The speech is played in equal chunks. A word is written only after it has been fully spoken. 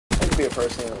be a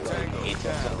person that like hates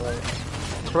it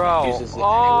something. Bro. Uses it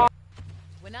anyway.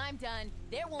 When I'm done,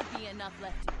 there won't be enough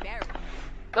left to bury.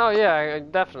 Oh yeah,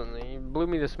 definitely. You blew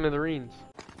me to smithereens.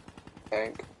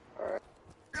 Tank. Alright.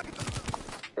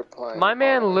 You're playing. My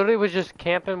man literally was just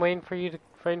camping, waiting for me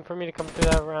to come through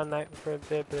that around that for a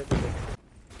bit.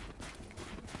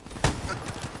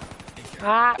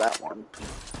 Ah. That one.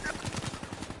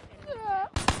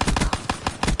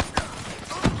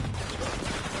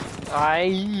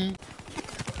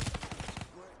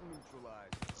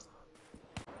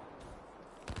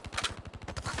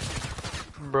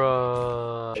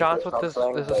 Bruh. Shots with this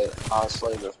is...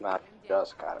 Honestly, this map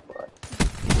just kind of like...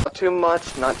 Not too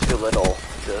much, not too little.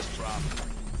 Just...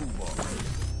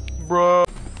 Bruh.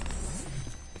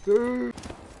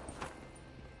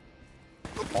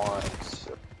 Once.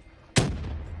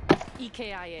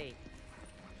 EKIA.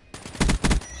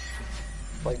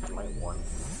 Like my one.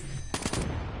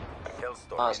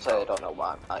 Honestly, I don't know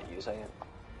why I'm not using it.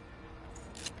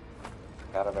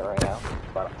 Out of it right now,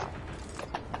 but...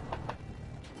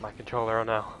 My controller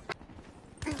now.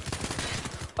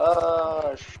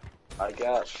 I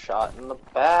got shot in the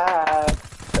back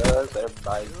because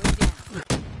everybody.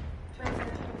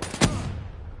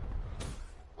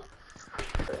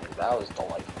 That was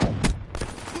delightful.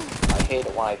 I hate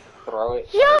it when I throw it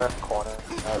in the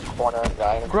corner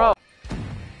guy in the Bro.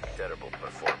 Terrible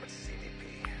performance,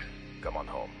 CDP. Come on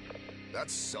home. That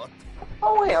sucked.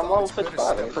 Oh wait, I'm level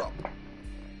 55.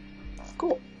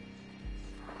 Cool.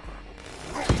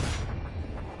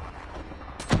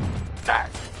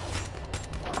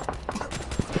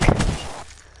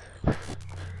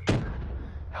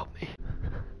 Help me.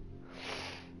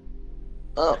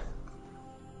 Oh.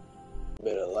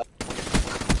 Bit of luck.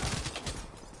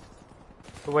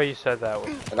 The way you said that was...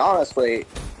 And honestly,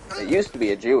 it used to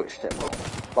be a Jewish symbol.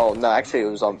 Well, no, actually it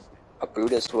was a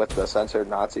Buddhist with the censored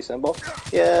Nazi symbol.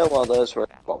 Yeah, well those were,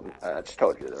 well, I just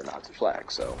told you they're Nazi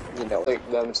flags, so, you know,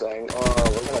 like them saying, oh,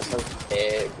 we're gonna censor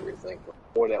everything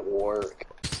before that war.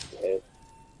 It,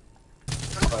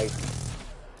 like,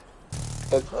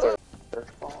 it's their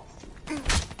fault.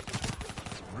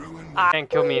 And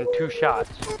kill me in 2 shots.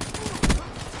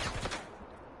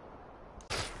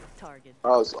 Target. I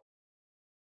was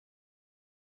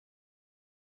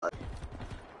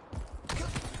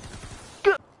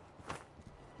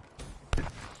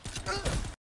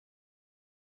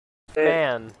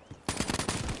Man.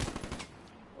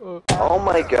 Oh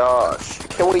my gosh.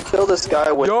 Can we kill this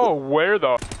guy with Yo, where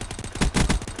the...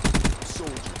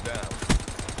 Soldier down.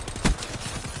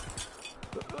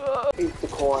 the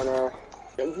corner.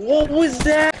 What was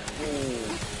that?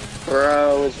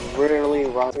 Bro, it's really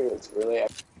wrong. It's really...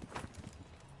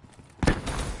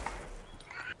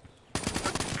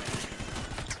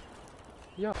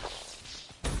 Yo.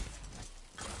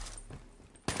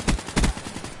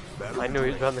 I knew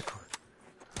he was around the corner.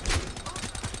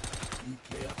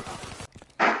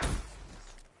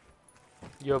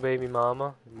 Yo, baby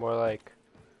mama. More like...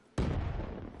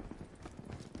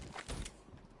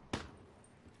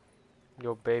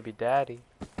 Yo, baby daddy.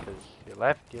 Because he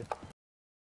left you.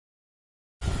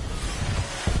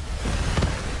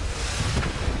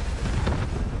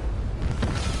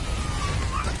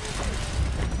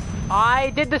 I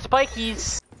did the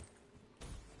spikies.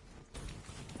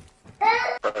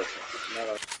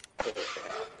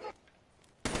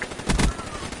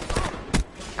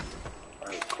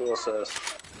 Alright, cool sis.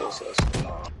 Cool sis.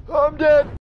 I'm dead.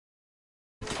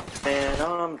 Man,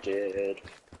 I'm dead.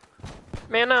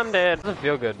 Man, I'm dead. Doesn't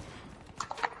feel good.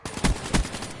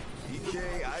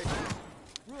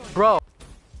 Bro.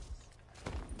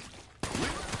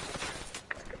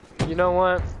 You know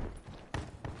what?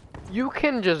 You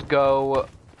can just go...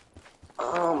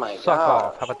 Oh my god. Suck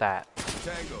off. How about that?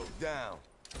 Tango down.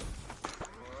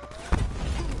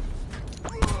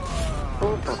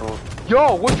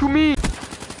 Yo, what you mean?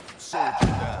 Soldier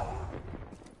down.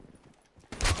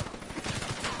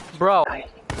 Bro. Grenade!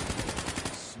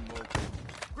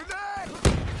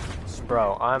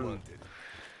 Bro, I'm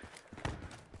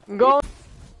going.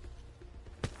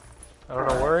 I don't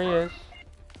know where he is.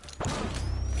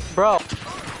 Bro.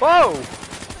 Whoa!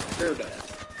 You're dead.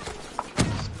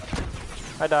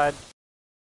 I died.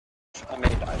 I may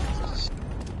die.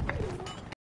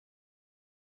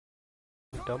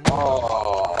 Dumb.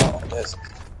 Oh, this is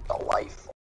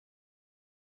delightful.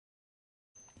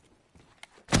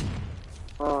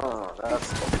 Oh, that's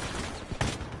the...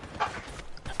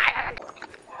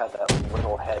 Had that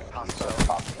little head piece on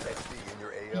top of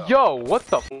it. Yo, what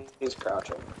the? He's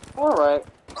crouching. Alright.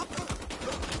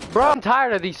 Bro, I'm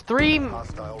tired of these 3.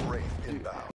 Hostile Wraith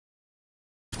inbound.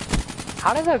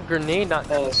 How did that grenade not?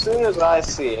 And as soon as I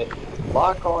see it,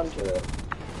 Lock onto it.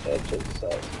 It just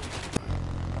says.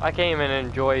 I can't even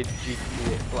enjoy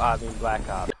GTA. I mean Black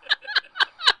Ops.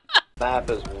 Map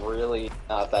is really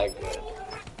not that good.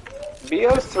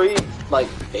 BO3 like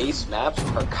base maps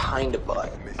are kind of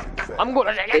butt. I'm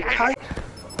going. They kind.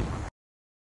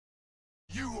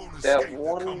 That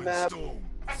one map.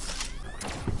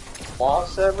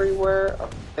 Moss everywhere. I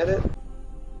get it.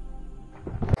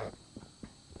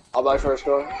 I'll buy first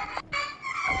door.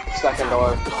 Second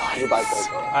door. You buy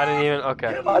third door. I didn't even.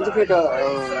 Okay. Why'd you pick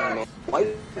a? Why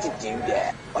did you do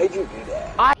that? Why'd you do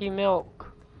that? Chalky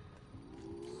milk.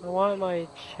 I want my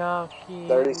chalky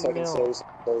 30 seconds. milk.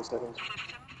 30 seconds.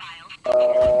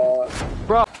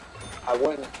 Bro. I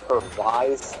wouldn't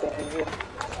revise thing.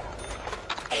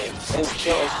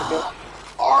 Instant.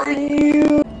 Are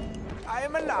you? I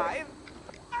am alive.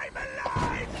 I'm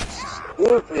alive.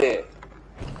 Stupid.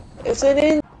 It's an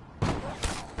in.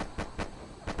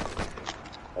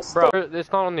 Bro,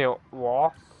 it's not on the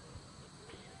wall.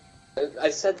 I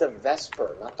said the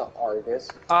Vesper, not the Argus.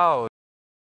 Oh.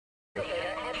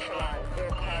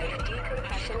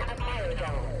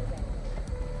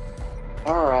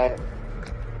 Alright.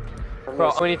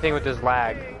 Bro, anything with this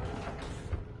lag.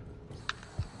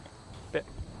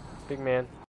 Big man.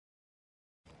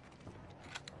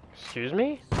 Excuse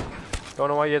me? Don't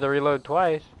know why you had to reload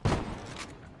twice.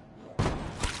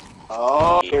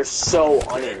 Oh, you're so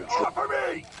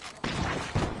uninteresting.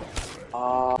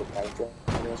 Oh my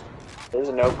goodness. There's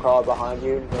a no crawl behind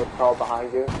you. No crawl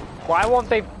behind you. Why won't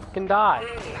they fucking die?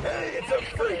 Hey, it's a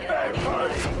freak bag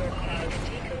party.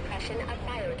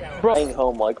 Bro, flying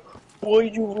home like,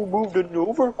 why'd you remove the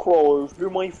Nova crawlers? You're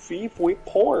my favorite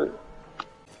part.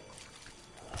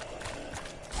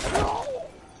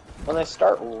 When I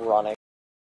start running,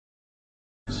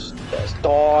 there's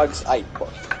dogs. I push.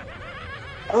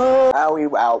 Owie,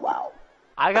 wow, wow.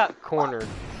 I got cornered,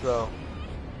 so.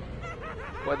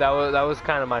 Well, that was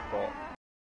kind of my fault.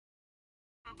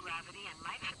 Gravity and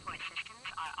life support systems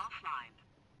are offline.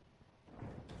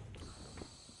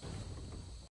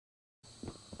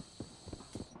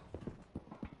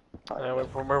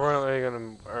 We're really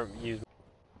gonna use.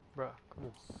 Bruh, come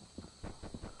on.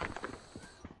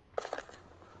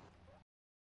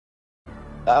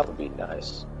 That would be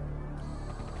nice.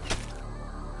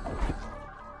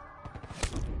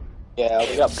 Yeah,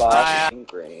 we got box and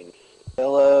green.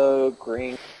 Yellow,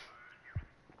 green.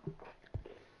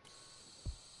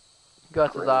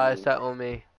 Got his eyes set on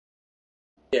me.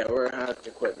 Yeah, we're gonna have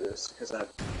to quit this because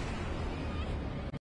I've